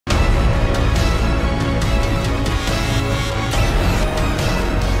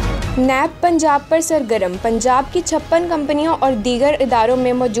नैब पंजाब पर सरगर्म। पंजाब की 56 कंपनियों और दीगर इदारों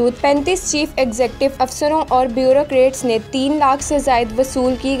में मौजूद 35 चीफ एग्जीक्यूटिव अफसरों और ब्यूरोक्रेट्स ने 3 लाख से जायद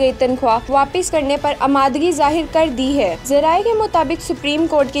वसूल की गई तनख्वाह वापस करने पर आमादगी जाहिर कर दी है। ज़राए के मुताबिक सुप्रीम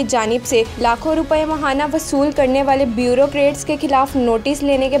कोर्ट की जानिब से लाखों रुपए माहाना वसूल करने वाले ब्यूरोक्रेट्स के खिलाफ नोटिस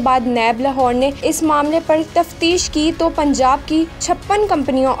लेने के बाद नैब लाहौर ने इस मामले पर तफ्तीश की तो पंजाब की 56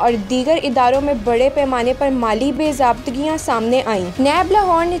 कंपनियों और दीगर इदारों में बड़े पैमाने पर माली बेज़ाब्तगियां सामने आईं। नैब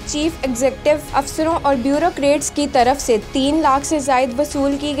लाहौर ने चीफ एग्जीक्यूटिव अफसरों और ब्यूरोक्रेट्स की तरफ से 3 लाख से जायद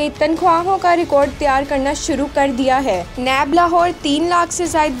वसूल की गई तनख्वाहों का रिकॉर्ड तैयार करना शुरू कर दिया है। नैब लाहौर 3 लाख से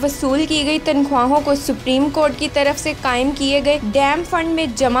जायद वसूल की गई तनख्वाहों को सुप्रीम कोर्ट की तरफ से कायम किए गए डैम फंड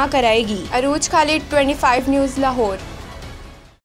में जमा कराएगी। अरूज खालिद 25 न्यूज़ लाहौर।